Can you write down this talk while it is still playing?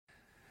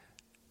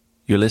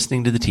You're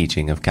listening to the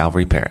teaching of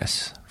Calvary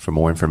Paris. For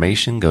more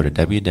information, go to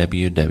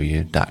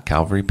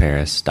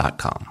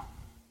www.calvaryparis.com.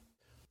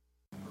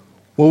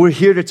 Well, we're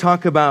here to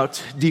talk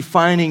about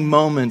defining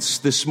moments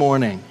this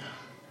morning.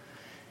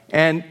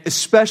 And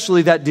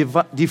especially that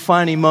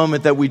defining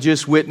moment that we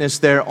just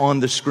witnessed there on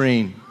the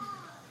screen.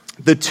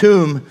 The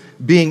tomb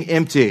being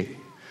empty.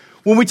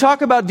 When we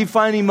talk about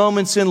defining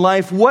moments in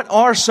life, what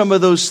are some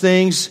of those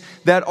things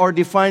that are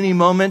defining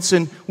moments?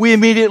 And we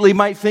immediately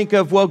might think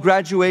of, well,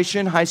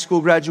 graduation, high school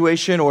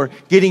graduation, or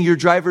getting your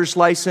driver's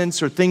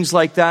license, or things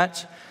like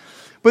that.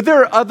 But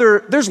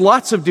there's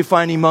lots of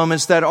defining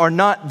moments that are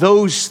not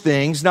those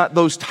things, not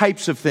those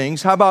types of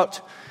things. How about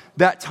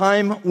that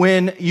time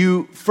when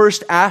you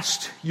first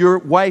asked your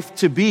wife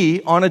to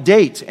be on a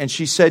date and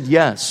she said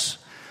yes?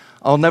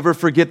 I'll never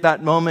forget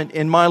that moment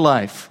in my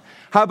life.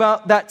 How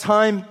about that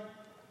time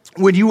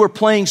when you were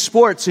playing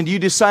sports and you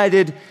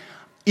decided,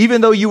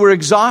 even though you were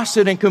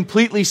exhausted and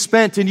completely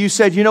spent, and you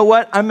said, you know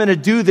what, I'm going to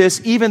do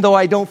this even though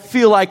I don't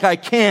feel like I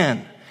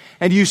can.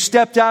 And you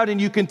stepped out and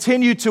you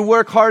continued to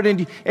work hard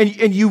and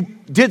you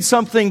did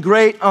something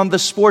great on the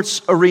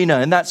sports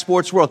arena, in that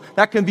sports world.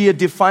 That can be a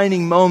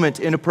defining moment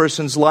in a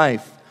person's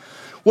life.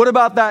 What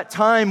about that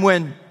time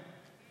when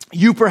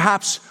you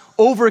perhaps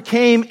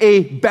overcame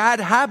a bad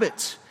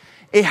habit?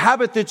 A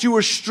habit that you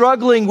were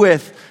struggling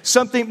with,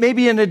 something,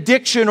 maybe an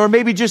addiction, or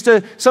maybe just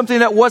something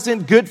that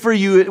wasn't good for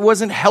you, it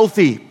wasn't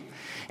healthy.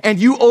 And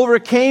you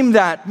overcame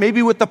that,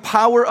 maybe with the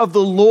power of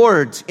the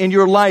Lord in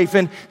your life,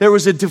 and there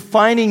was a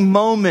defining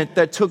moment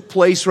that took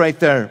place right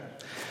there.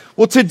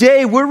 Well,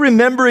 today we're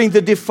remembering the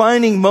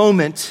defining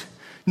moment,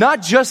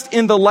 not just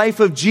in the life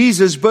of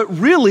Jesus, but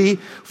really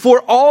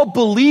for all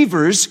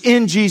believers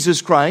in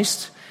Jesus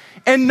Christ.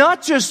 And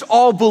not just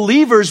all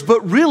believers,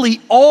 but really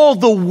all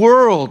the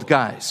world,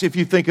 guys, if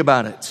you think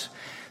about it.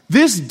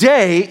 This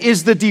day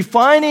is the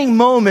defining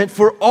moment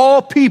for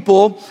all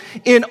people,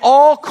 in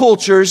all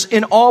cultures,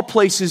 in all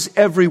places,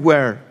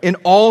 everywhere, in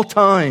all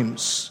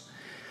times.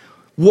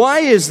 Why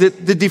is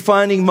it the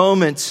defining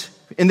moment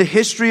in the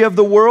history of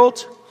the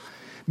world?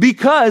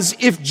 Because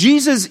if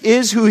Jesus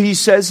is who he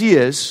says he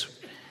is,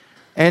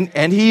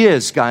 and he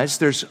is, guys,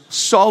 there's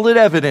solid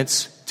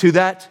evidence to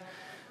that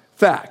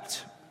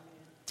fact.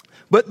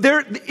 But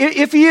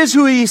if he is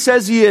who he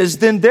says he is,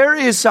 then there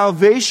is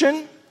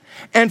salvation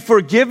and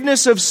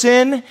forgiveness of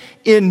sin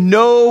in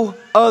no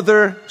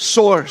other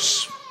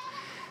source.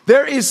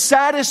 There is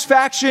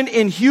satisfaction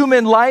in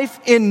human life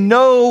in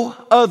no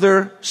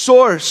other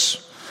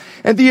source.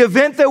 And the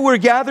event that we're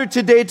gathered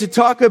today to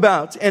talk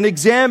about and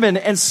examine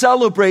and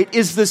celebrate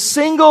is the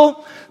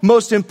single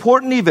most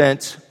important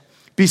event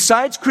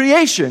besides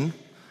creation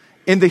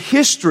in the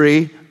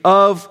history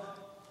of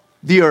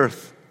the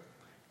earth.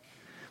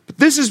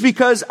 This is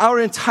because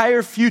our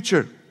entire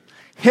future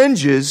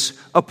hinges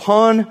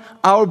upon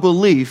our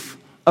belief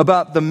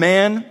about the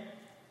man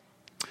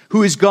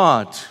who is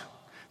God,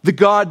 the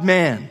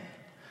God-man,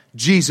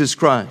 Jesus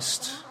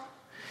Christ.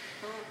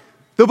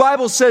 The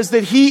Bible says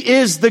that he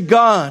is the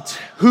God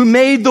who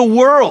made the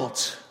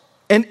world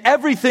and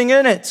everything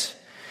in it.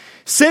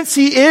 Since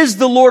he is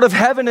the Lord of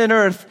heaven and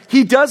earth,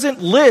 he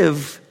doesn't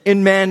live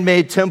in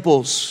man-made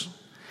temples.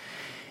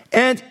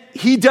 And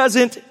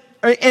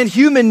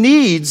human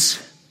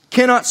needs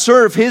cannot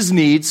serve his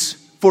needs,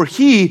 for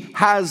he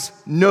has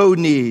no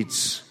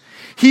needs.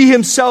 He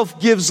himself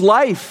gives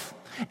life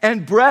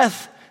and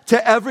breath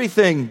to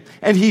everything,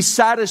 and he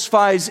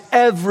satisfies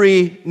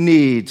every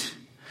need.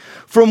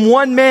 From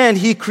one man,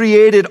 he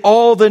created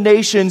all the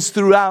nations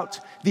throughout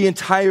the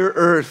entire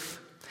earth.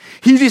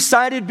 He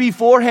decided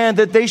beforehand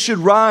that they should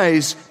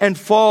rise and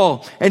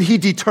fall, and he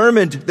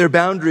determined their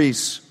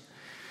boundaries.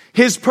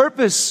 His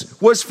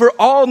purpose was for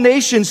all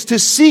nations to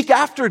seek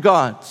after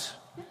God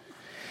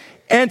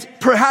and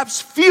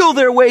perhaps feel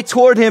their way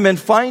toward him and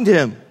find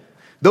him,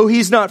 though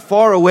he's not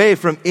far away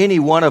from any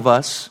one of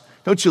us.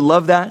 Don't you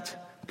love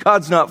that?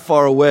 God's not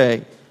far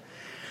away.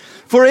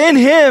 For in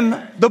him,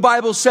 the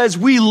Bible says,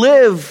 we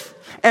live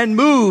and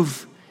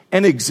move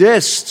and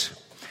exist.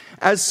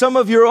 As some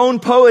of your own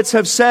poets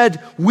have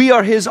said, we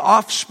are his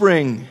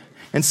offspring.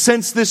 And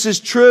since this is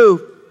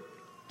true,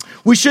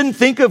 we shouldn't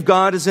think of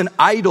God as an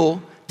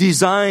idol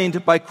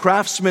designed by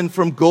craftsmen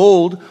from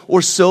gold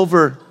or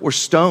silver or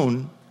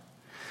stone.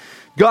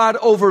 God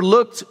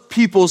overlooked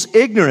people's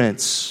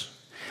ignorance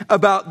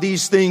about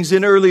these things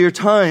in earlier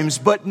times,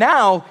 but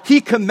now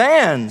he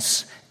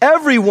commands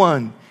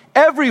everyone,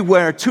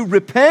 everywhere to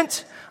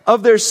repent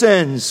of their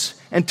sins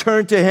and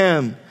turn to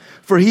him.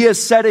 For he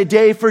has set a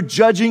day for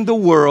judging the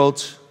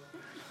world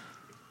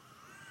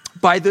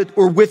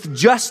with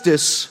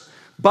justice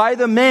by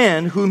the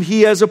man whom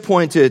he has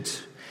appointed.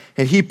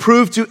 And he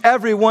proved to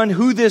everyone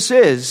who this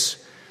is.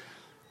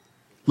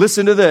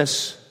 Listen to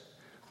this.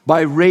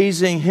 By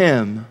raising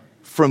him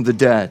from the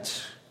dead.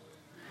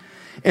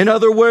 In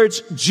other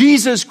words,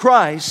 Jesus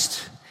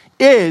Christ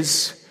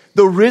is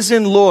the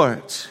risen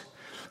Lord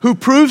who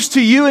proves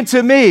to you and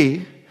to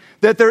me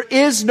that there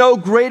is no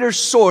greater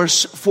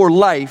source for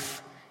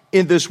life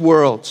in this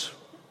world.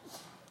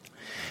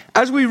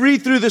 As we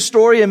read through the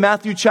story in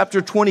Matthew chapter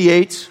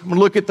 28, I'm going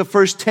to look at the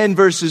first 10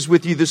 verses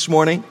with you this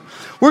morning.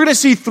 We're going to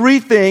see three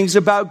things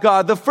about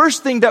God. The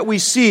first thing that we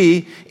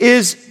see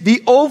is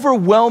the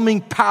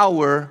overwhelming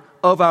power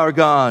of our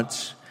God.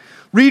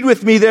 Read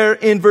with me there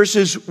in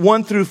verses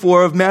 1 through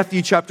 4 of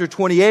Matthew chapter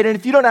 28. And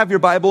if you don't have your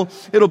Bible,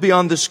 it'll be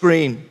on the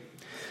screen.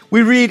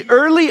 We read,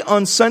 early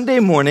on Sunday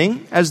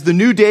morning, as the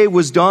new day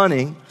was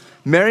dawning,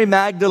 Mary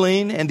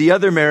Magdalene and the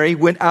other Mary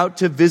went out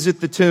to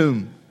visit the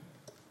tomb.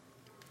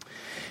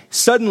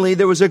 Suddenly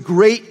there was a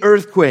great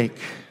earthquake,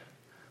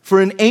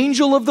 for an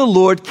angel of the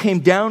Lord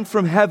came down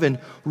from heaven,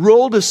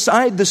 rolled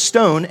aside the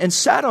stone, and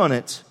sat on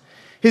it.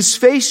 His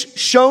face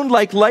shone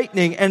like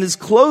lightning, and his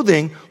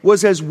clothing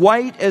was as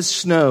white as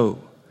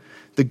snow.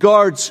 The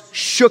guards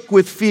shook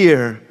with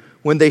fear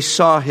when they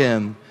saw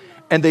him,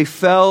 and they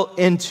fell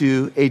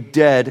into a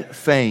dead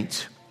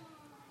faint.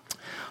 I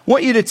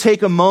want you to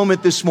take a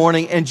moment this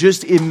morning and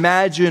just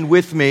imagine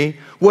with me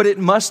what it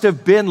must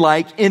have been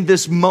like in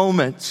this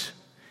moment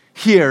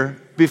here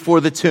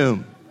before the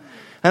tomb.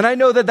 And I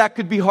know that that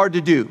could be hard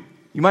to do.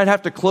 You might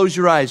have to close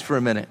your eyes for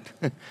a minute.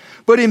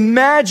 But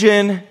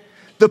imagine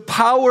the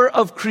power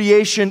of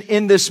creation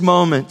in this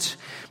moment.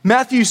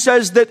 Matthew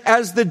says that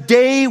as the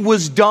day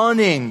was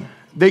dawning,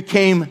 they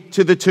came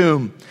to the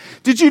tomb.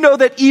 Did you know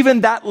that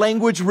even that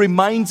language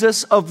reminds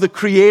us of the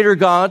Creator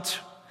God?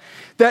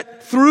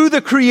 That through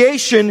the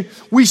creation,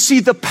 we see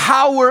the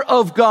power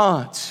of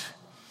God.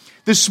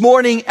 This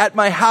morning at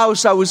my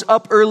house, I was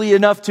up early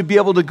enough to be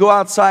able to go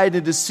outside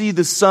and to see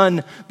the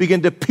sun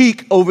begin to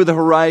peek over the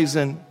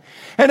horizon.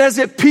 And as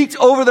it peeked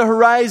over the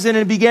horizon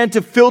and began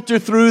to filter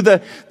through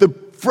the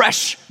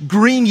fresh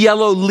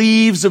green-yellow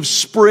leaves of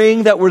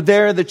spring that were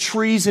there, the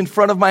trees in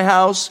front of my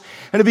house,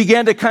 and it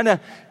began to kind of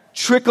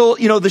trickle,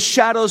 the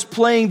shadows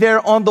playing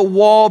there on the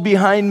wall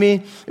behind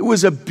me. It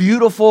was a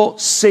beautiful,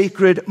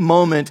 sacred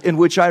moment in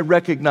which I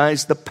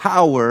recognized the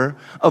power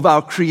of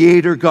our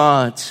Creator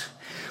God.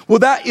 Well,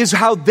 that is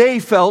how they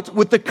felt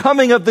with the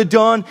coming of the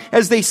dawn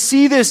as they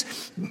see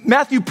this.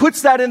 Matthew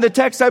puts that in the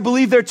text, I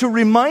believe, there to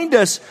remind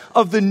us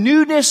of the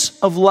newness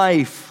of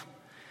life,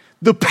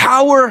 the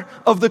power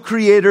of the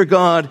Creator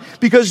God.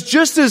 Because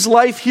just as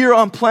life here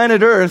on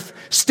planet Earth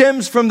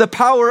stems from the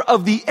power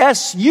of the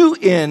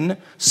S-U-N,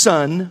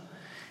 Son,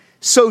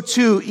 so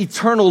too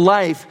eternal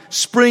life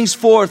springs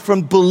forth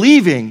from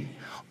believing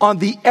on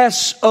the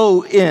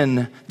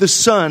S-O-N, the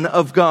Son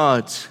of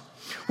God.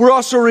 We're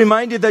also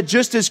reminded that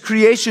just as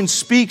creation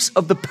speaks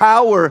of the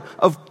power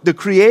of the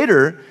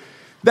Creator,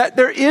 that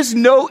there is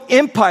no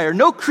empire,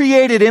 no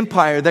created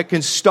empire that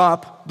can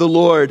stop the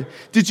Lord.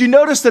 Did you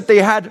notice that they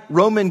had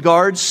Roman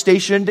guards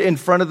stationed in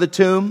front of the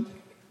tomb?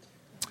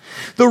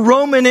 The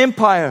Roman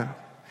Empire,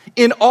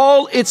 in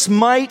all its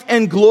might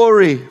and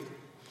glory,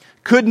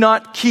 could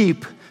not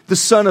keep the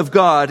Son of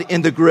God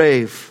in the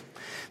grave.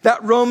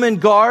 That Roman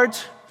guard,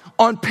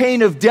 on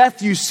pain of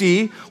death, you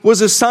see, was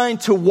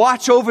assigned to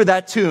watch over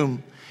that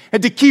tomb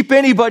and to keep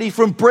anybody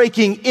from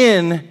breaking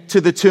in to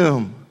the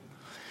tomb.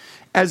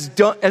 As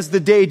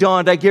the day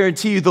dawned, I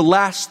guarantee you the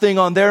last thing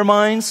on their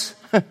minds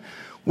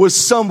was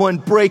someone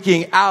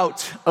breaking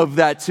out of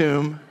that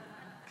tomb.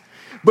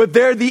 But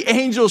there the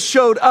angel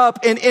showed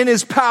up and in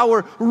his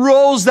power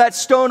rolls that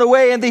stone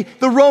away. And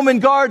the Roman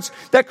guards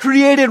that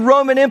created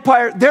Roman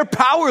Empire, they're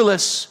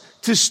powerless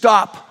to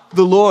stop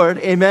the Lord.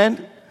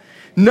 Amen?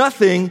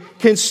 Nothing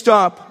can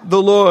stop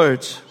the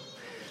Lord.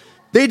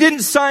 They didn't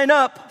sign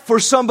up for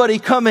somebody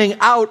coming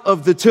out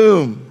of the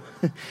tomb.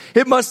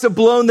 It must have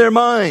blown their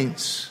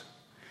minds.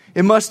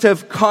 It must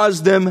have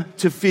caused them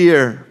to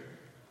fear.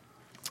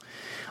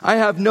 I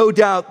have no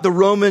doubt the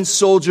Roman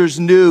soldiers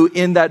knew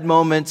in that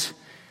moment,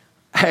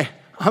 hey,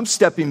 I'm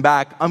stepping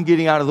back. I'm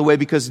getting out of the way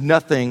because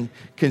nothing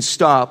can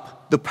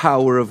stop the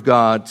power of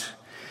God.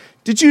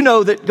 Did you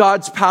know that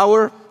God's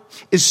power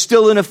is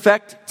still in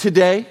effect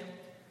today?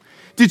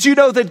 Did you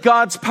know that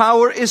God's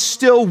power is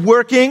still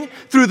working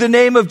through the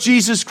name of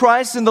Jesus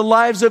Christ in the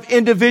lives of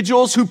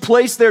individuals who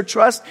place their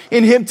trust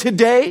in Him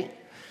today?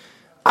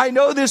 I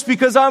know this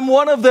because I'm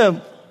one of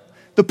them.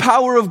 The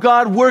power of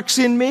God works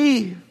in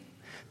me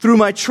through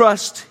my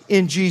trust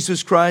in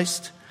Jesus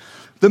Christ.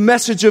 The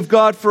message of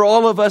God for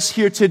all of us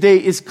here today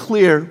is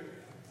clear.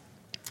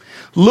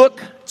 Look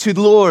to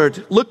the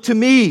Lord. Look to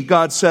me,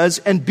 God says,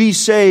 and be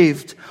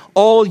saved,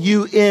 all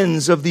you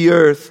ends of the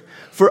earth.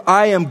 For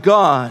I am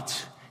God,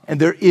 and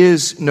there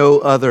is no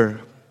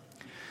other.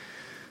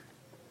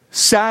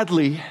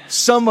 Sadly,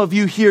 some of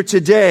you here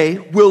today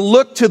will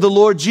look to the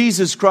Lord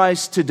Jesus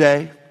Christ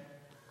today.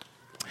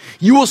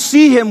 You will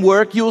see Him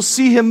work, you will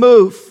see Him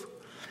move,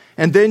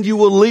 and then you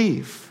will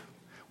leave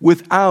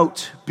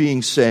without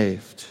being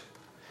saved.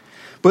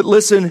 But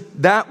listen,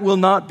 that will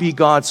not be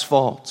God's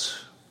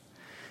fault.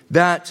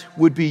 That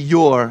would be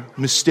your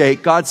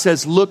mistake. God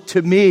says, look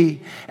to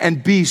me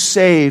and be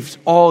saved,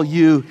 all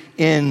you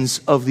ends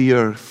of the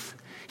earth.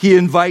 He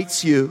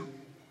invites you.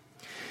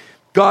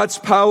 God's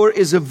power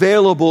is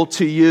available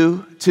to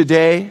you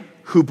today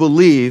who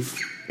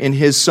believe in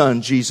His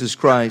Son, Jesus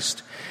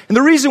Christ. And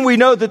the reason we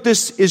know that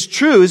this is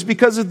true is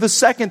because of the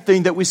second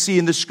thing that we see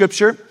in the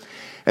Scripture.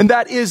 And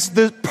that is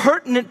the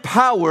pertinent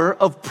power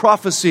of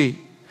prophecy.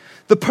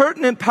 The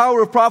pertinent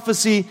power of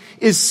prophecy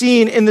is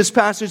seen in this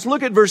passage.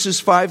 Look at verses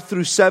 5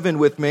 through 7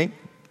 with me.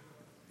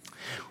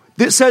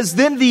 It says,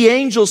 "Then the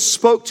angel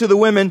spoke to the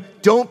women,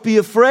 'Don't be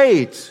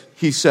afraid,'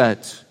 he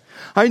said.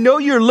 'I know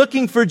you're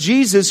looking for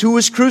Jesus who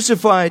was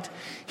crucified.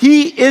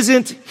 He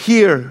isn't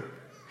here.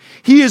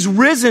 He is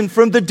risen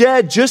from the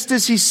dead, just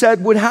as he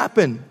said would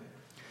happen.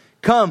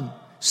 Come,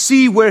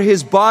 see where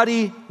his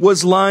body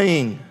was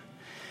lying.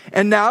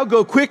 And now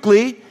go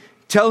quickly,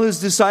 tell his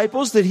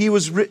disciples that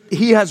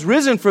he has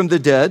risen from the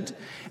dead,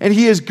 and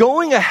he is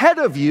going ahead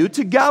of you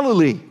to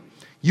Galilee.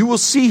 You will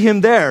see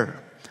him there.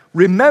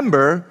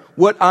 Remember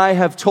what I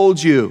have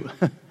told you.'"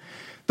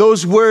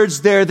 Those words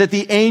there that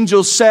the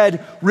angel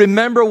said,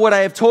 "Remember what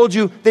I have told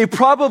you," they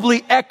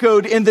probably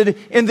echoed in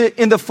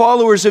the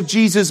followers of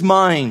Jesus'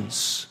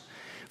 minds.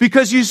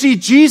 Because you see,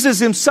 Jesus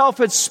himself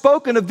had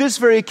spoken of this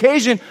very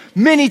occasion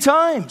many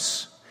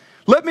times.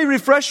 Let me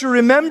refresh your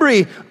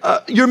memory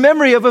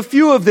of a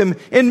few of them.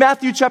 In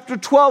Matthew chapter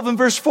 12 and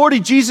verse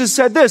 40, Jesus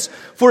said this,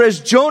 "For as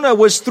Jonah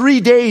was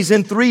 3 days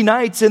and 3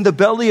 nights in the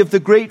belly of the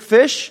great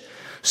fish,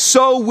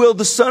 so will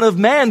the Son of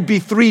Man be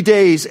 3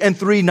 days and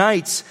 3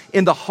 nights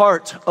in the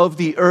heart of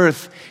the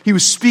earth." He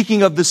was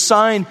speaking of the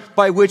sign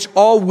by which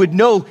all would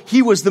know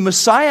he was the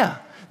Messiah,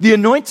 the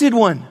anointed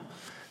one,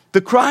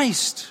 the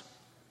Christ.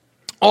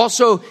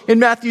 Also in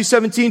Matthew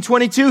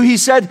 17:22, he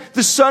said,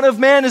 "The Son of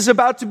Man is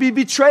about to be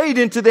betrayed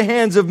into the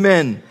hands of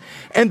men,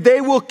 and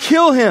they will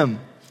kill him,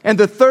 and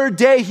the 3rd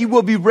day he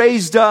will be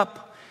raised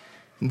up."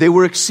 And they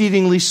were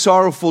exceedingly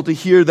sorrowful to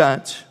hear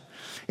that.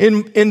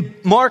 In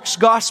Mark's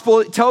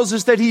gospel, it tells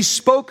us that he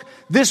spoke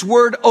this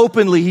word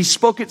openly. He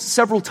spoke it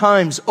several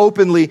times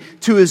openly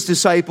to his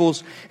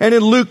disciples. And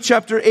in Luke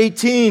chapter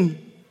 18,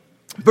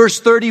 verse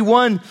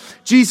 31,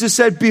 Jesus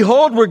said,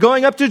 "Behold, we're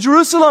going up to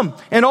Jerusalem,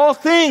 and all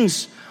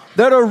things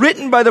that are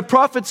written by the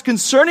prophets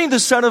concerning the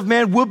Son of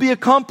Man will be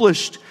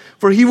accomplished.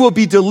 For he will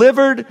be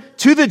delivered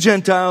to the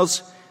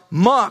Gentiles,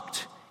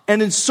 mocked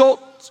and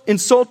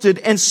insulted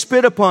and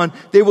spit upon.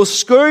 They will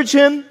scourge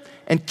him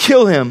and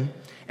kill him,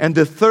 and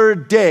the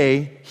 3rd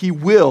day he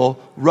will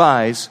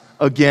rise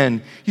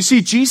again." You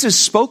see, Jesus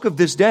spoke of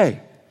this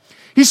day.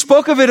 He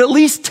spoke of it at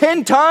least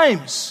 10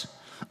 times,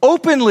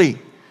 openly,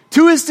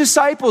 to his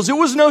disciples. It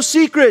was no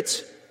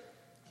secret.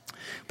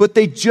 But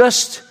they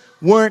just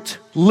weren't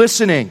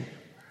listening.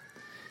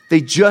 They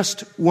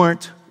just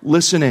weren't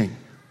listening.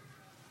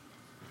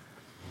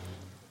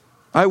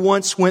 I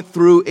once went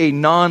through a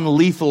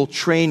non-lethal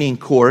training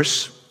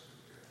course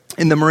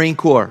in the Marine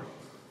Corps.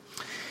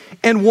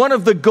 And one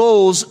of the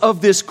goals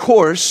of this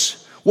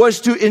course was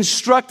to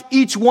instruct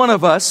each one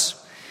of us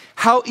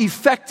how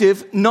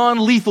effective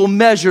non-lethal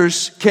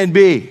measures can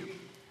be.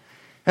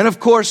 And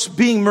of course,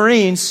 being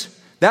Marines,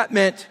 that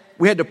meant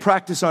we had to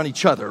practice on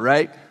each other,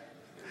 right?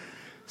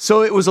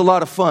 So it was a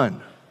lot of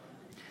fun.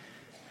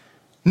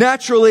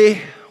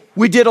 Naturally,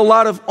 we did a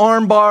lot of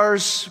arm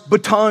bars,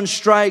 baton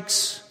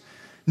strikes,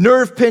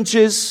 nerve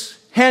pinches,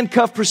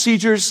 handcuff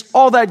procedures,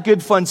 all that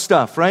good fun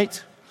stuff,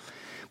 right?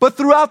 But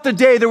throughout the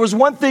day, there was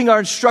one thing our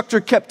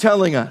instructor kept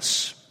telling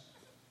us,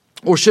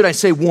 or should I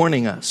say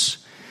warning us.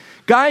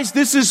 Guys,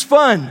 this is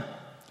fun,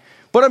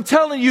 but I'm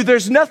telling you,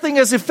 there's nothing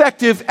as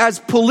effective as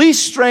police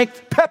strength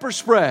pepper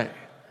spray.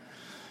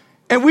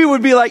 And we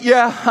would be like,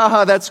 yeah,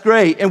 haha, that's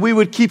great. And we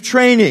would keep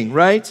training,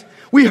 right?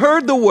 We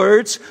heard the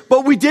words,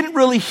 but we didn't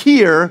really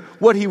hear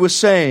what he was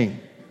saying.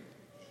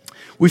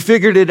 We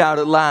figured it out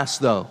at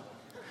last, though,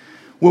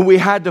 when we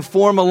had to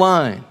form a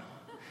line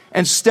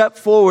and step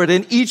forward,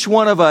 and each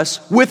one of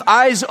us, with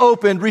eyes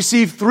open,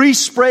 received 3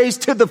 sprays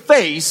to the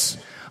face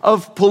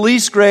of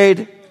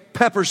police-grade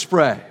pepper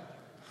spray.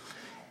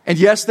 And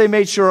yes, they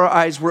made sure our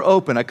eyes were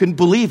open. I couldn't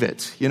believe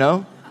it, you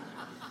know?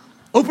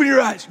 Open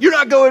your eyes. You're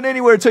not going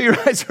anywhere until your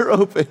eyes are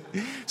open.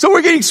 So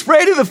we're getting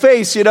sprayed in the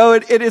face, you know,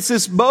 and it's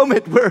this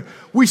moment where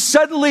we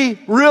suddenly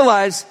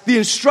realize the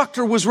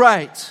instructor was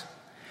right.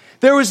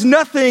 There was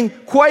nothing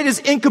quite as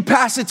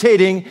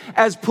incapacitating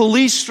as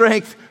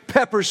police-strength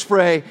pepper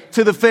spray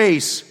to the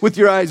face with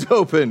your eyes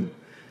open.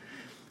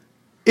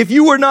 If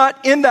you were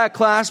not in that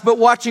class but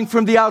watching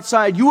from the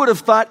outside, you would have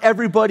thought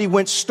everybody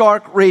went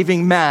stark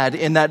raving mad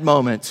in that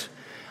moment.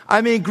 I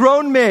mean,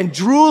 grown men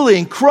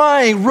drooling,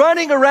 crying,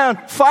 running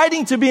around,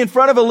 fighting to be in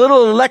front of a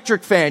little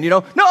electric fan, you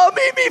know. No,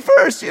 me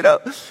first, you know.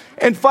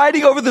 And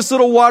fighting over this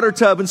little water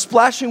tub and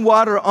splashing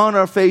water on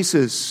our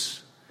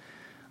faces.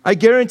 I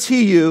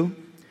guarantee you,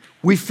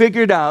 we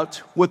figured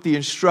out what the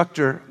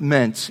instructor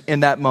meant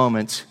in that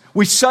moment.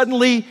 We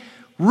suddenly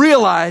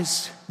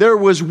realized there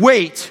was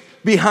weight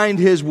behind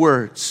his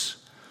words.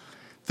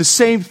 The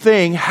same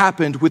thing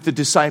happened with the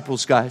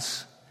disciples,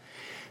 guys.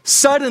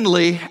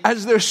 Suddenly,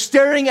 as they're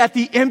staring at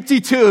the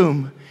empty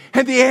tomb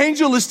and the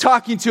angel is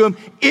talking to them,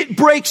 it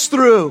breaks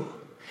through.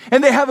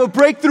 And they have a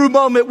breakthrough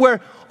moment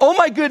where, oh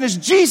my goodness,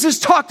 Jesus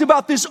talked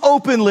about this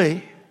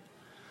openly.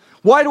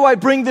 Why do I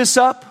bring this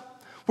up?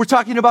 We're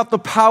talking about the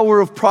power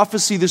of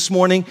prophecy this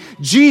morning.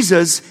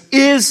 Jesus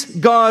is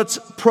God's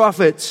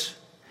prophet.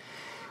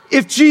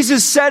 If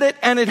Jesus said it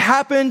and it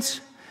happened,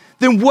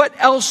 then what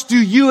else do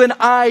you and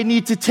I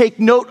need to take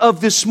note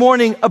of this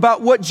morning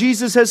about what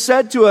Jesus has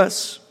said to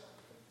us?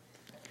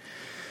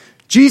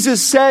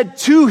 Jesus said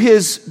to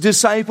his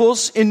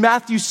disciples in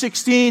Matthew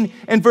 16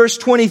 and verse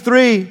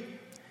 23,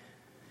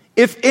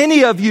 if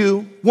any of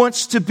you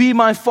wants to be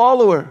my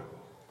follower,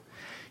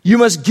 you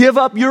must give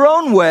up your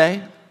own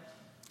way,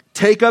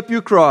 take up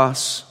your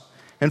cross,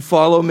 and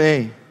follow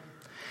me.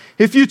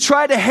 If you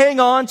try to hang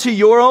on to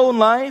your own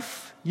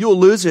life, you'll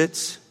lose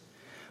it.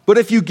 But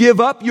if you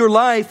give up your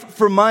life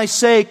for my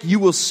sake, you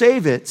will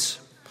save it.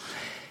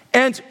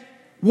 And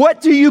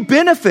what do you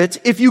benefit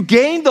if you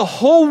gain the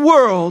whole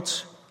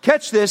world,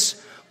 catch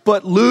this,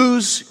 but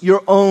lose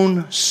your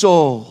own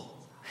soul?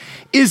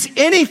 Is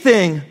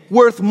anything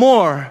worth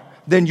more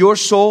than your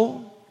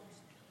soul?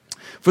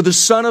 For the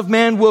Son of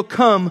Man will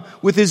come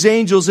with his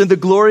angels in the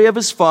glory of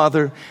his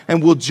Father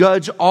and will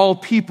judge all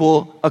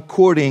people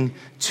according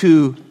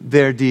to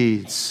their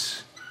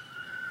deeds.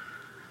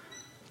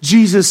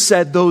 Jesus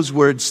said those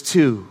words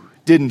too,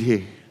 didn't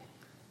he?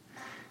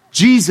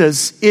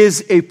 Jesus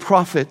is a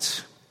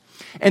prophet.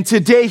 And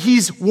today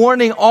he's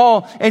warning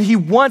all, and he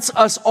wants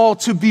us all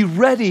to be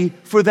ready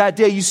for that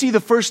day. You see, the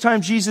first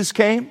time Jesus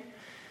came,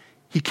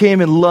 he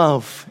came in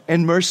love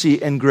and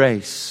mercy and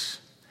grace.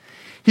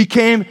 He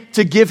came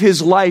to give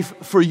his life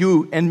for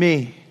you and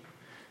me,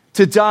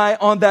 to die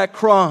on that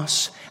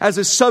cross as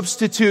a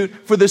substitute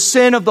for the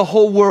sin of the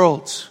whole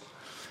world.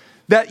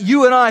 That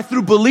you and I,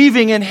 through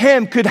believing in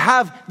him, could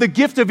have the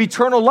gift of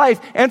eternal life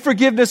and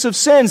forgiveness of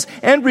sins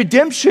and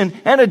redemption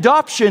and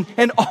adoption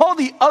and all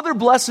the other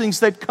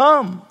blessings that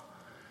come.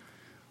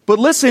 But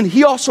listen,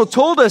 he also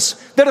told us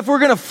that if we're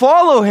going to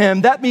follow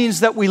him, that means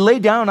that we lay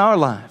down our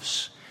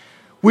lives.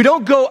 We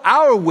don't go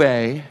our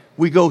way,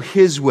 we go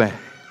his way.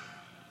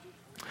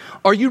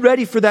 Are you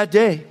ready for that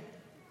day?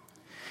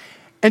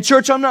 And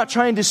church, I'm not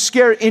trying to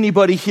scare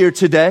anybody here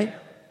today.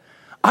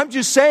 I'm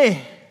just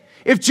saying,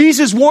 if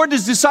Jesus warned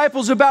his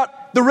disciples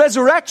about the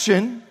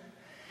resurrection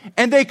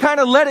and they kind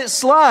of let it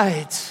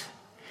slide,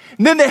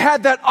 and then they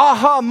had that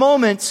aha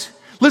moment,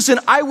 listen,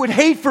 I would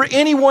hate for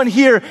anyone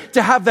here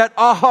to have that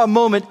aha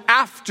moment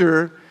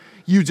after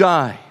you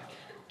die.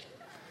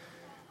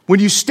 When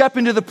you step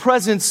into the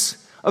presence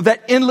of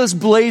that endless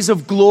blaze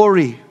of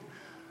glory,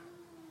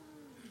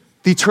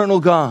 the eternal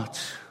God.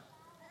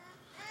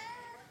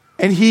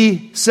 And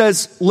he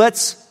says,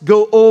 let's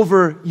go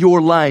over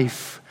your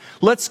life.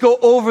 Let's go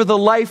over the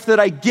life that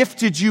I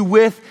gifted you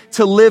with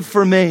to live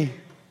for me.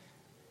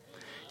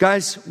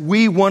 Guys,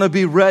 we want to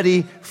be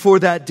ready for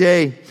that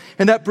day.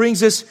 And that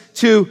brings us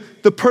to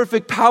the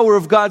perfect power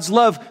of God's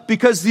love,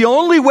 because the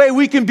only way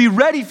we can be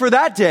ready for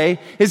that day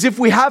is if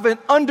we have an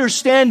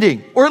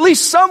understanding, or at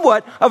least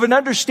somewhat of an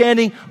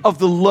understanding of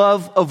the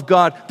love of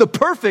God, the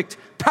perfect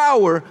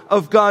power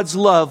of God's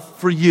love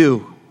for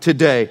you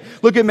today.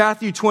 Look at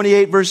Matthew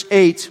 28, verse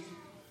 8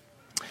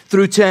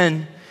 through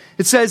 10.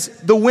 It says,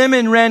 the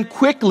women ran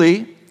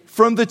quickly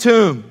from the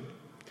tomb.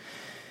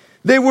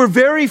 They were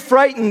very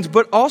frightened,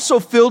 but also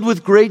filled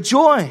with great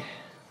joy.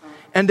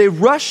 And they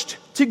rushed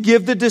to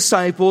give the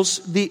disciples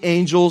the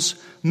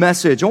angel's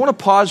message. I want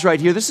to pause right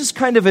here. This is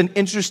kind of an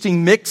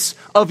interesting mix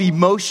of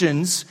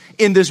emotions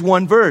in this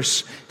one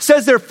verse. It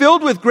says they're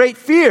filled with great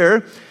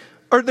fear,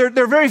 or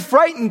they're very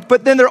frightened,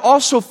 but then they're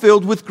also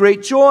filled with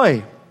great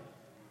joy.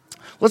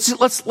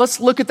 Let's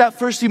look at that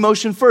first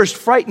emotion first.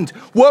 Frightened.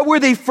 What were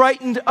they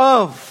frightened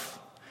of?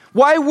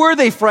 Why were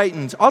they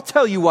frightened? I'll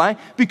tell you why.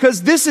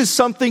 Because this is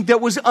something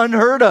that was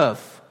unheard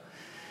of.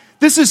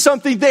 This is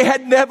something they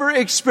had never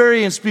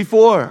experienced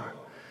before.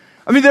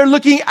 I mean, they're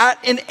looking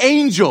at an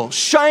angel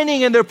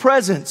shining in their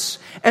presence.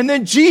 And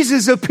then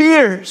Jesus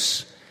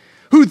appears,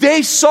 who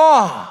they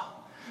saw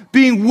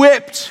being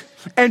whipped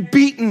and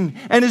beaten,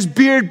 and his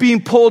beard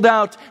being pulled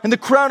out, and the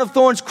crown of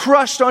thorns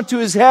crushed onto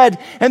his head,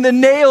 and the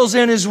nails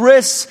in his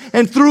wrists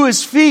and through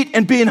his feet,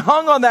 and being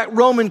hung on that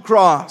Roman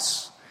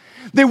cross.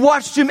 They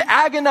watched him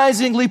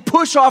agonizingly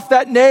push off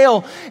that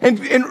nail and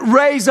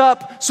raise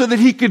up so that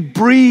he could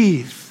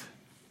breathe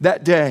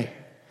that day.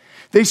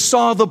 They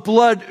saw the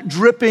blood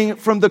dripping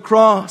from the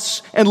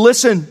cross. And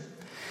listen,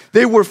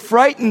 they were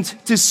frightened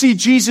to see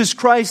Jesus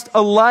Christ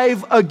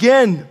alive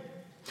again,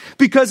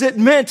 because it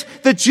meant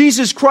that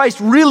Jesus Christ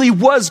really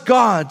was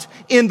God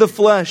in the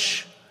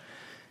flesh.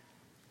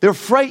 They're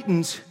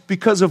frightened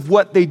because of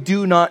what they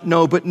do not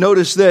know. But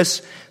notice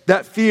this,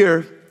 that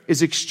fear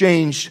is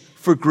exchanged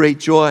for great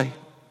joy.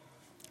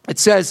 It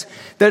says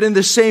that in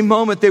the same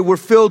moment they were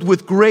filled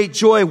with great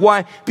joy.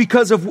 Why?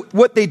 Because of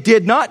what they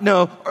did not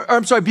know.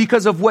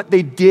 Because of what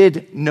they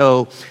did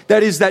know.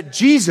 That is that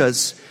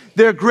Jesus,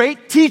 their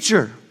great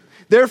teacher,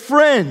 their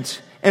friend,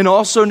 and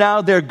also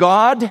now their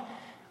God,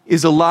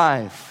 is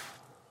alive.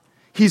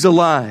 He's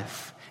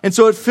alive. And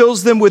so it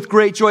fills them with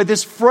great joy.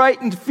 This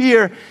frightened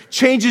fear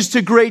changes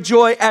to great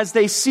joy as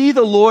they see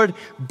the Lord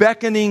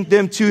beckoning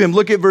them to him.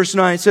 Look at verse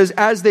 9. It says,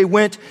 as they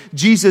went,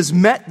 Jesus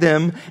met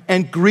them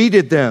and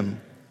greeted them.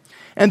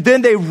 And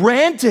then they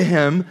ran to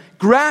him,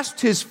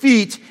 grasped his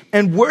feet,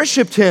 and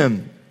worshiped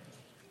him.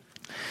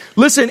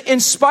 Listen, in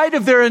spite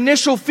of their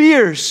initial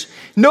fears,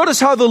 Notice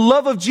how the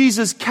love of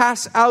Jesus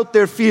casts out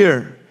their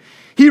fear.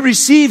 He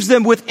receives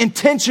them with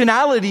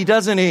intentionality,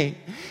 doesn't he?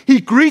 He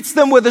greets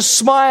them with a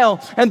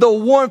smile and the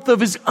warmth of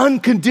his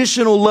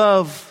unconditional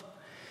love.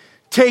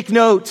 Take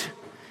note,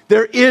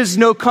 there is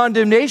no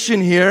condemnation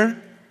here.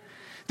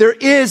 There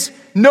is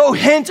no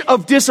hint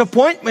of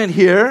disappointment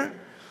here.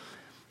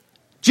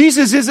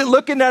 Jesus isn't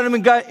looking at him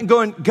and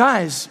going,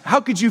 guys,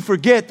 how could you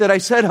forget that I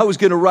said I was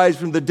going to rise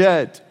from the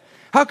dead?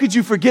 How could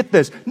you forget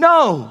this?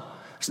 No,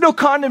 there's no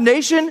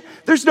condemnation.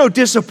 There's no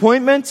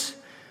disappointment.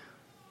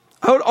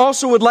 I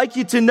would like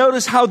you to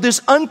notice how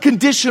this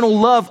unconditional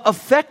love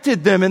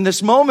affected them in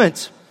this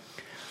moment.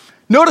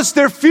 Notice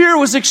their fear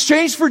was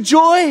exchanged for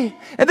joy.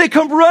 And they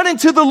come running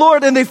to the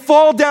Lord and they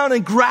fall down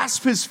and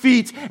grasp his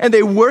feet and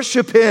they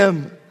worship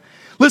him.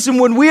 Listen,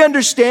 when we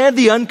understand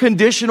the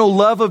unconditional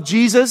love of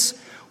Jesus,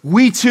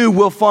 we too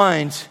will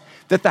find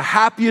that the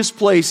happiest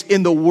place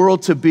in the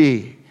world to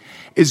be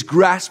is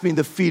grasping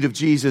the feet of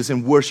Jesus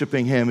and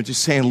worshiping him and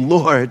just saying,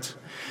 Lord,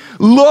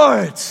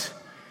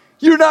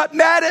 you're not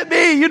mad at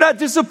me. You're not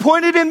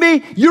disappointed in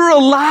me. You're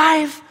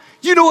alive.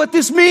 You know what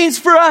this means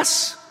for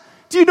us?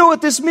 Do you know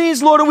what this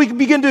means, Lord? And we can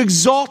begin to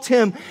exalt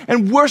him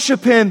and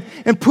worship him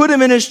and put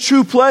him in his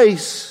true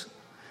place.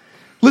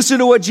 Listen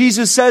to what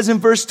Jesus says in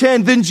verse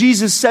 10. Then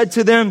Jesus said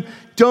to them,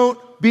 don't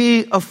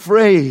be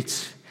afraid.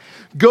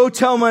 Go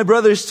tell my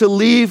brothers to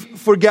leave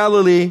for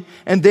Galilee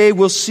and they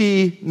will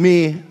see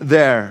me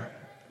there.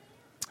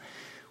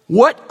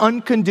 What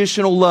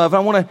unconditional love.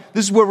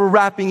 This is where we're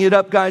wrapping it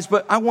up, guys,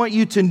 but I want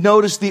you to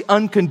notice the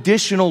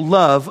unconditional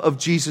love of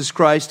Jesus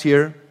Christ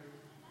here.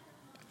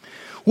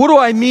 What do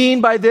I mean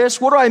by this?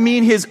 What do I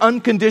mean his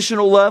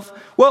unconditional love?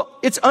 Well,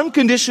 it's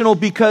unconditional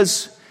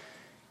because,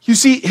 you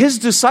see, his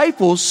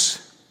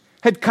disciples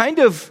had kind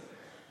of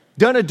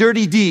done a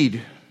dirty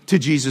deed to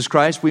Jesus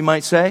Christ, we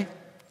might say.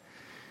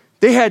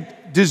 They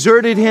had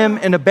deserted him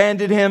and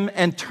abandoned him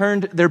and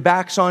turned their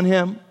backs on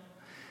him.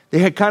 They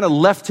had kind of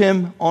left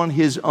him on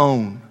his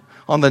own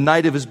on the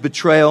night of his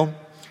betrayal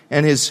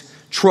and his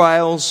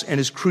trials and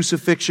his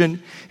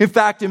crucifixion. In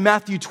fact, in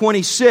Matthew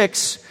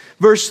 26,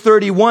 verse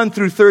 31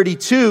 through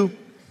 32,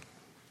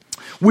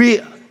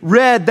 we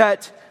read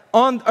that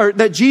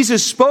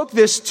Jesus spoke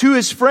this to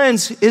his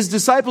friends, his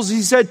disciples.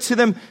 He said to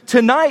them,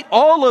 tonight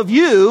all of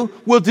you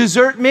will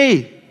desert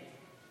me.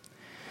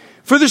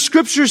 For the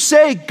scriptures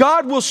say,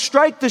 God will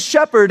strike the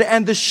shepherd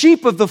and the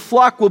sheep of the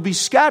flock will be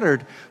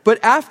scattered.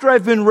 But after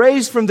I've been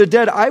raised from the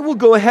dead, I will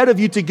go ahead of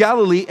you to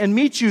Galilee and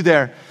meet you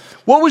there.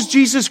 What was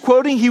Jesus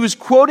quoting? He was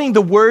quoting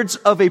the words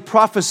of a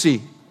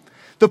prophecy.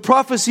 The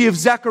prophecy of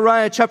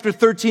Zechariah chapter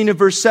 13 and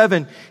verse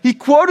 7. He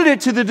quoted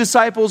it to the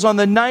disciples on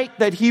the night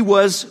that he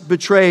was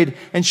betrayed.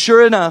 And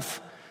sure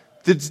enough,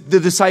 the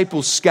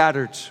disciples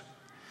scattered.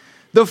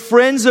 The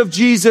friends of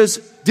Jesus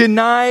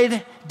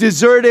denied,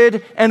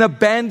 deserted, and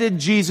abandoned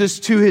Jesus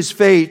to his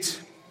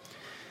fate.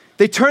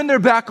 They turned their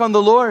back on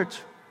the Lord.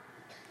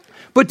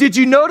 But did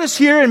you notice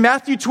here in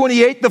Matthew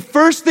 28, the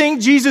first thing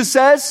Jesus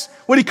says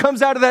when he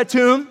comes out of that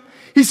tomb?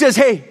 He says,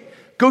 hey,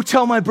 go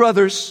tell my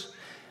brothers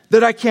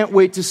that I can't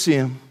wait to see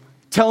him.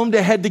 Tell them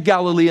to head to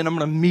Galilee and I'm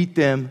going to meet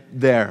them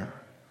there.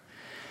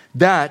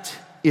 That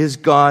is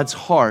God's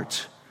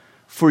heart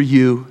for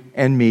you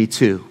and me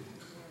too.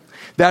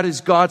 That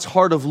is God's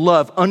heart of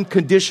love,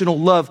 unconditional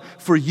love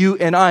for you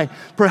and I.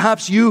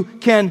 Perhaps you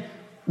can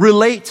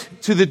relate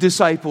to the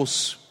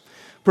disciples.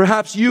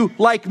 Perhaps you,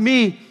 like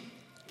me,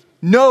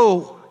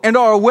 know and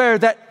are aware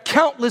that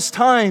countless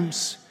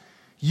times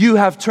you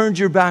have turned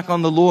your back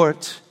on the Lord.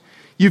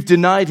 You've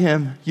denied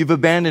him, you've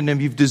abandoned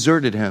him, you've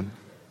deserted him.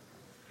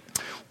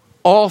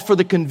 All for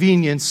the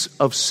convenience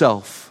of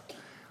self.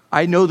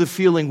 I know the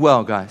feeling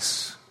well,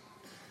 guys.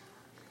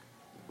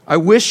 I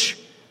wish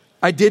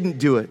I didn't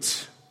do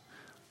it.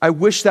 I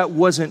wish that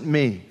wasn't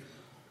me.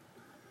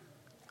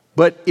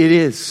 But it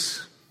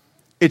is.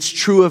 It's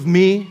true of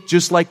me,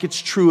 just like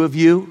it's true of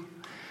you.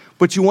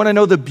 But you want to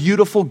know the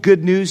beautiful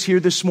good news here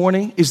this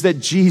morning is that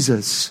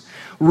Jesus,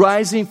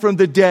 rising from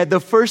the dead, the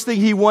first thing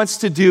he wants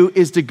to do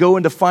is to go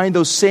and to find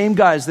those same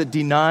guys that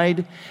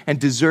denied and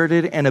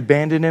deserted and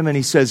abandoned him. And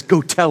he says,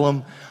 go tell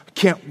them, I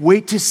can't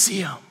wait to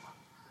see him.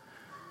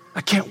 I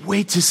can't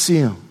wait to see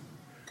him.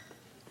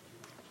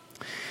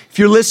 If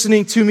you're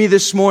listening to me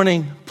this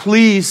morning,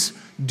 please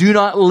do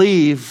not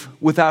leave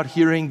without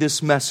hearing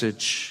this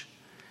message.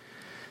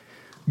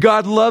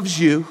 God loves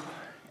you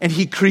and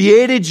he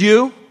created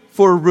you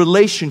for a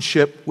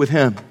relationship with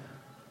him.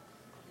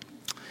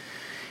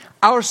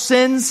 Our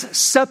sins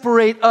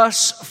separate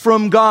us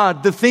from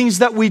God. The things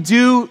that we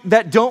do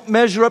that don't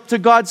measure up to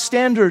God's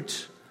standard,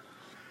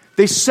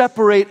 they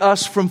separate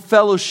us from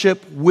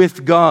fellowship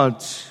with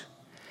God.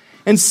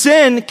 And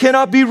sin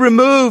cannot be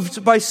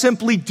removed by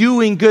simply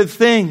doing good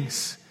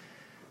things.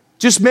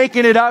 Just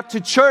making it out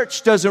to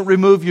church doesn't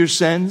remove your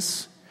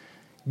sins.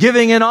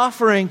 Giving an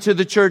offering to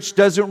the church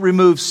doesn't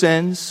remove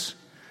sins.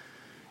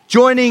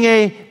 Joining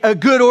a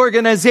good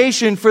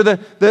organization for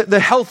the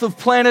health of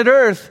planet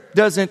Earth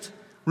doesn't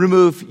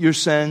remove your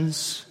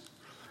sins.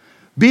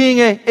 Being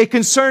a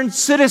concerned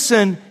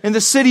citizen in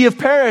the city of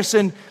Paris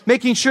and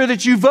making sure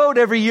that you vote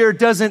every year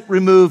doesn't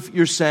remove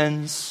your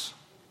sins.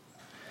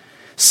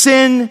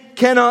 Sin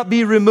cannot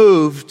be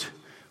removed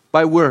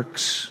by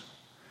works,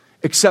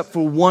 except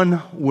for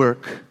one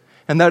work,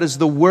 and that is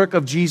the work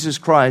of Jesus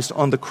Christ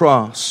on the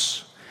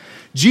cross.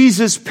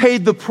 Jesus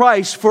paid the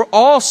price for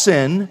all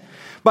sin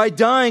by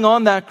dying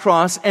on that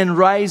cross and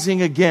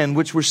rising again,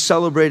 which we're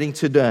celebrating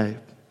today.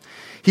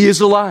 He is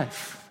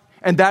alive.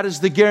 And that is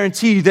the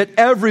guarantee that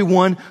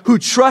everyone who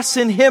trusts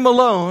in Him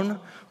alone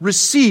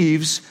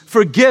receives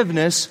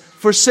forgiveness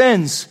for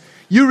sins.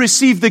 You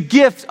receive the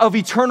gift of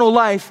eternal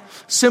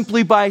life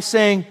simply by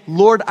saying,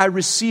 Lord, I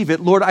receive it.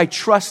 Lord, I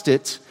trust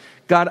it.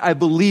 God, I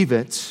believe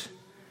it.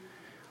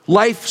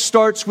 Life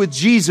starts with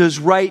Jesus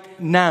right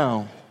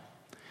now,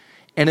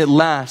 and it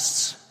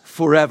lasts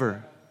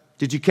forever.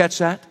 Did you catch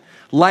that?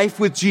 Life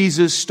with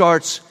Jesus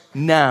starts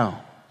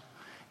now,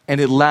 and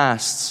it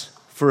lasts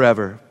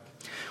forever.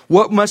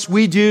 What must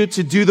we do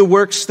to do the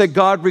works that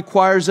God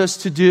requires us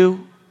to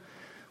do?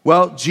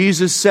 Well,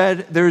 Jesus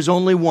said there is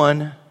only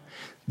one.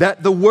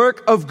 That the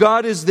work of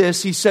God is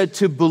this, He said,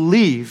 to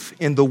believe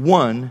in the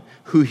one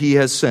who He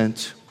has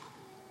sent.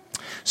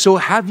 So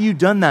have you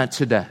done that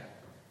today?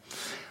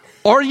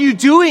 Are you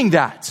doing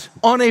that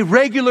on a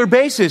regular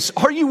basis?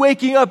 Are you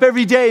waking up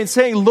every day and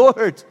saying,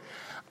 Lord,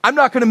 I'm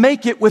not going to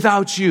make it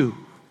without you.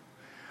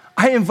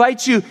 I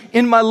invite you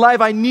in my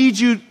life. I need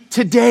you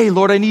today,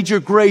 Lord. I need your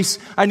grace.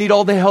 I need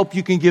all the help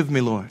you can give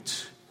me, Lord.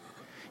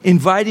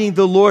 Inviting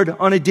the Lord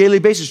on a daily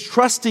basis,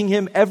 trusting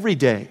Him every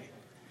day.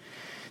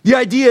 The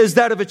idea is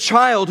that of a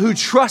child who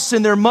trusts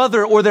in their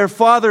mother or their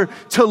father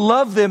to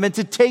love them and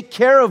to take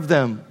care of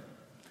them.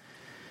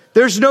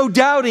 There's no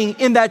doubting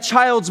in that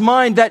child's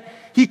mind that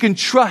he can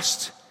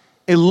trust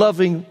a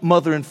loving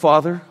mother and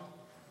father.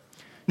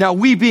 Now,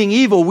 we being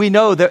evil, we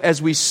know that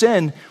as we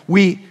sin,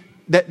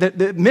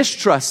 that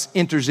mistrust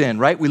enters in,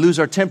 right? We lose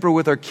our temper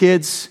with our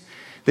kids.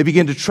 They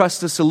begin to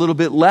trust us a little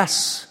bit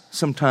less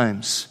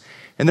sometimes.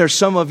 And there are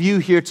some of you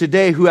here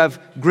today who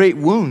have great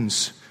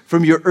wounds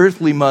from your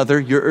earthly mother,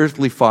 your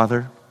earthly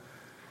father.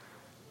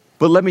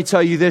 But let me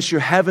tell you this,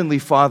 your heavenly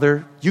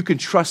Father, you can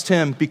trust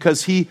Him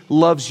because He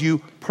loves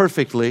you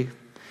perfectly.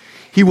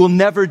 He will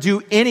never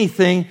do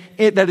anything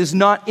that is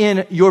not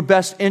in your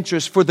best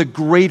interest for the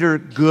greater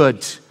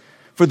good.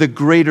 For the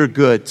greater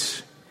good.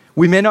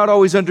 We may not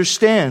always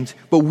understand,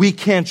 but we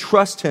can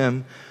trust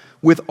Him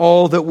with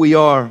all that we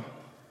are.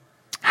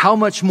 How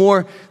much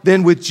more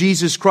than with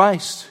Jesus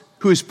Christ,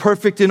 who is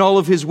perfect in all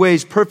of His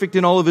ways, perfect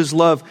in all of His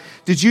love.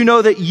 Did you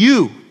know that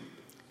you,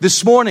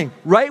 this morning,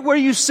 right where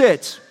you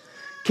sit,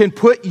 can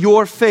put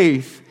your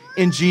faith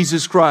in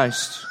Jesus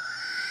Christ?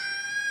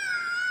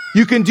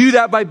 You can do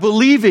that by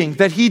believing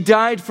that He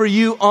died for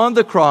you on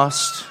the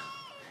cross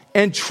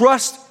and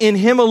trust in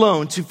Him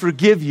alone to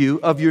forgive you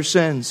of your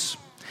sins.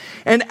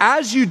 And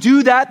as you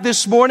do that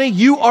this morning,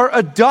 you are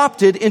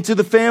adopted into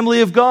the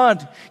family of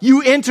God.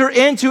 You enter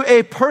into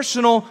a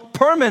personal,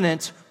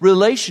 permanent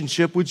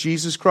relationship with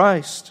Jesus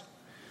Christ.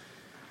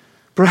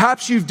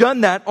 Perhaps you've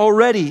done that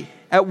already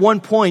at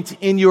one point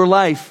in your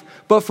life,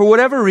 but for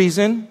whatever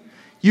reason,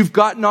 you've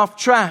gotten off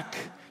track.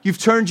 You've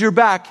turned your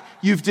back.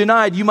 You've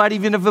denied. You might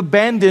even have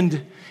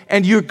abandoned,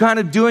 and you're kind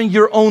of doing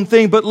your own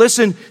thing. But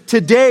listen,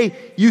 today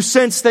you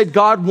sense that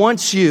God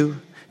wants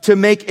you to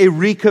make a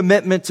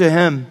recommitment to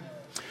Him.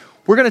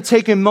 We're going to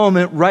take a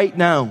moment right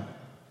now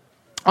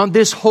on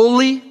this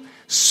holy,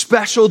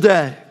 special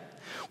day,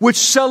 which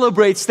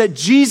celebrates that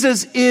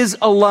Jesus is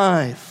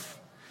alive.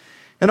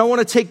 And I want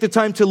to take the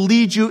time to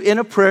lead you in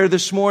a prayer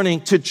this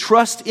morning to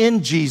trust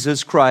in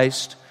Jesus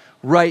Christ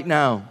right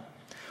now.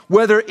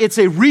 Whether it's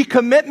a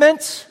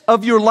recommitment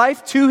of your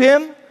life to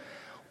Him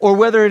or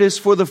whether it is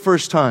for the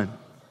first time.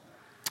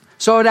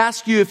 So I would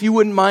ask you if you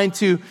wouldn't mind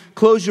to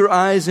close your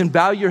eyes and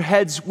bow your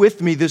heads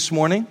with me this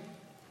morning.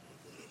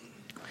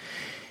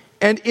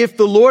 And if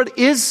the Lord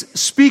is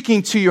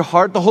speaking to your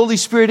heart, the Holy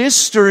Spirit is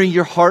stirring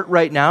your heart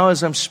right now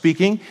as I'm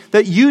speaking,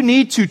 that you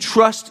need to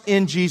trust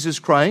in Jesus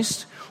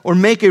Christ or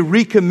make a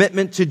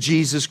recommitment to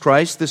Jesus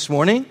Christ this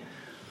morning,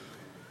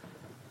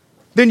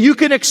 then you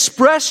can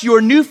express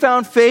your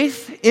newfound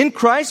faith in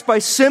Christ by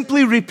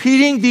simply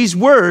repeating these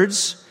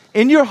words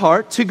in your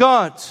heart to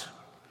God.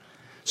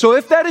 So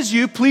if that is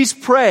you, please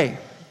pray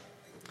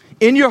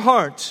in your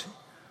heart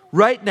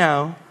right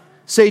now.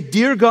 Say,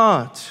 "Dear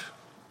God,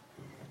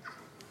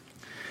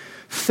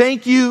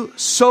 thank you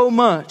so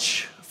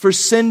much for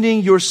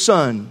sending your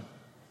Son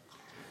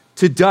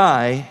to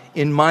die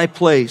in my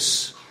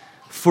place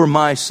for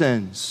my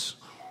sins.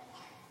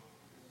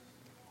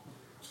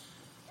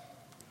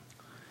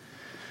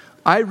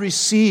 I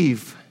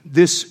receive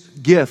this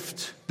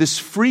gift, this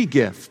free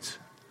gift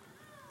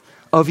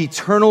of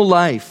eternal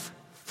life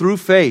through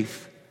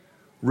faith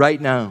right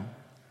now.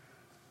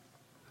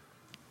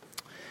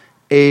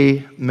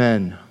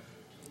 Amen.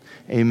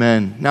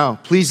 Amen. Now,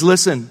 please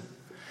listen.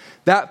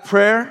 That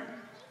prayer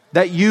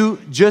that you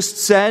just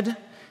said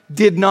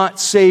did not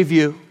save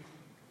you.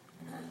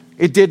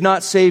 It did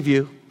not save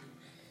you.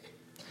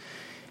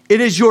 It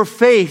is your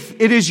faith,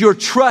 it is your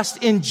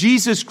trust in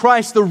Jesus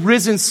Christ, the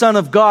risen Son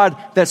of God,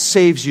 that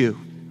saves you,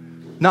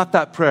 not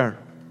that prayer.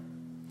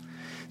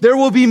 There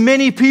will be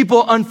many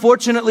people,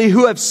 unfortunately,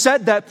 who have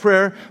said that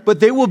prayer, but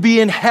they will be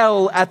in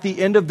hell at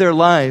the end of their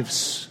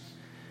lives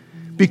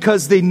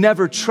because they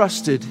never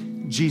trusted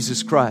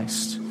Jesus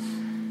Christ.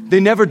 They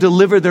never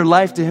delivered their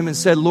life to Him and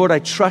said, Lord, I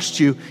trust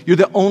you. You're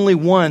the only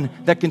one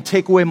that can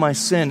take away my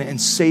sin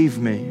and save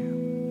me.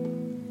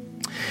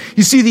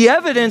 You see, the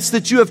evidence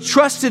that you have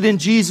trusted in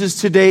Jesus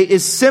today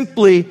is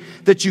simply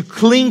that you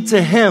cling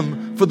to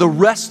Him for the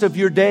rest of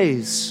your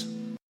days.